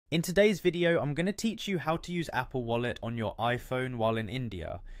In today's video, I'm going to teach you how to use Apple Wallet on your iPhone while in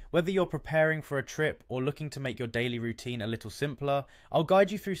India. Whether you're preparing for a trip or looking to make your daily routine a little simpler, I'll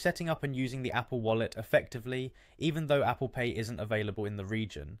guide you through setting up and using the Apple Wallet effectively, even though Apple Pay isn't available in the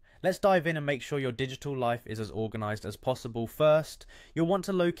region. Let's dive in and make sure your digital life is as organized as possible. First, you'll want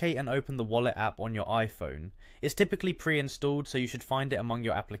to locate and open the Wallet app on your iPhone. It's typically pre-installed, so you should find it among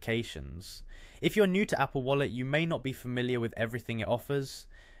your applications. If you're new to Apple Wallet, you may not be familiar with everything it offers,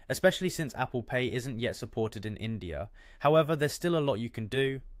 especially since Apple Pay isn't yet supported in India. However, there's still a lot you can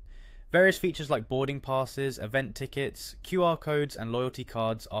do. Various features like boarding passes, event tickets, QR codes and loyalty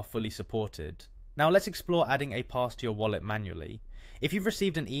cards are fully supported. Now let's explore adding a pass to your wallet manually. If you've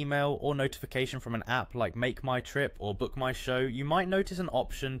received an email or notification from an app like Make My Trip or Book My Show, you might notice an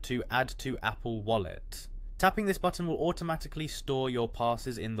option to Add to Apple Wallet. Tapping this button will automatically store your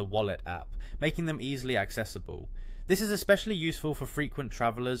passes in the Wallet app, making them easily accessible. This is especially useful for frequent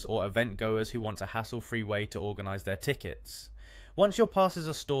travelers or event goers who want a hassle-free way to organize their tickets. Once your passes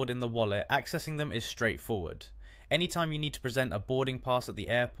are stored in the wallet, accessing them is straightforward. Anytime you need to present a boarding pass at the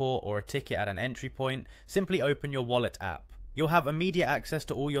airport or a ticket at an entry point, simply open your wallet app. You'll have immediate access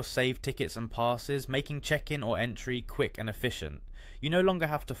to all your saved tickets and passes, making check-in or entry quick and efficient. You no longer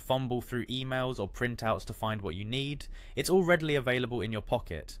have to fumble through emails or printouts to find what you need. It's all readily available in your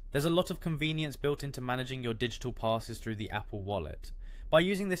pocket. There's a lot of convenience built into managing your digital passes through the Apple Wallet. By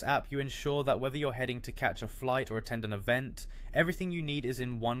using this app, you ensure that whether you're heading to catch a flight or attend an event, everything you need is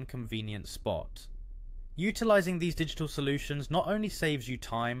in one convenient spot. Utilizing these digital solutions not only saves you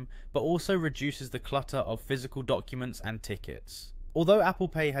time, but also reduces the clutter of physical documents and tickets. Although Apple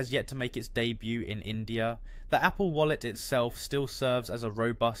Pay has yet to make its debut in India, the Apple Wallet itself still serves as a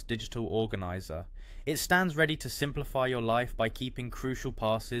robust digital organizer. It stands ready to simplify your life by keeping crucial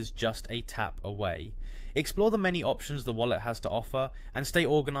passes just a tap away. Explore the many options the wallet has to offer and stay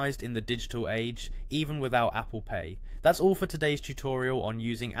organized in the digital age, even without Apple Pay. That's all for today's tutorial on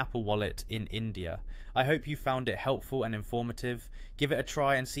using Apple Wallet in India. I hope you found it helpful and informative. Give it a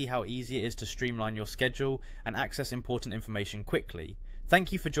try and see how easy it is to streamline your schedule and access important information quickly.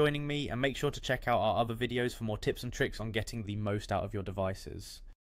 Thank you for joining me, and make sure to check out our other videos for more tips and tricks on getting the most out of your devices.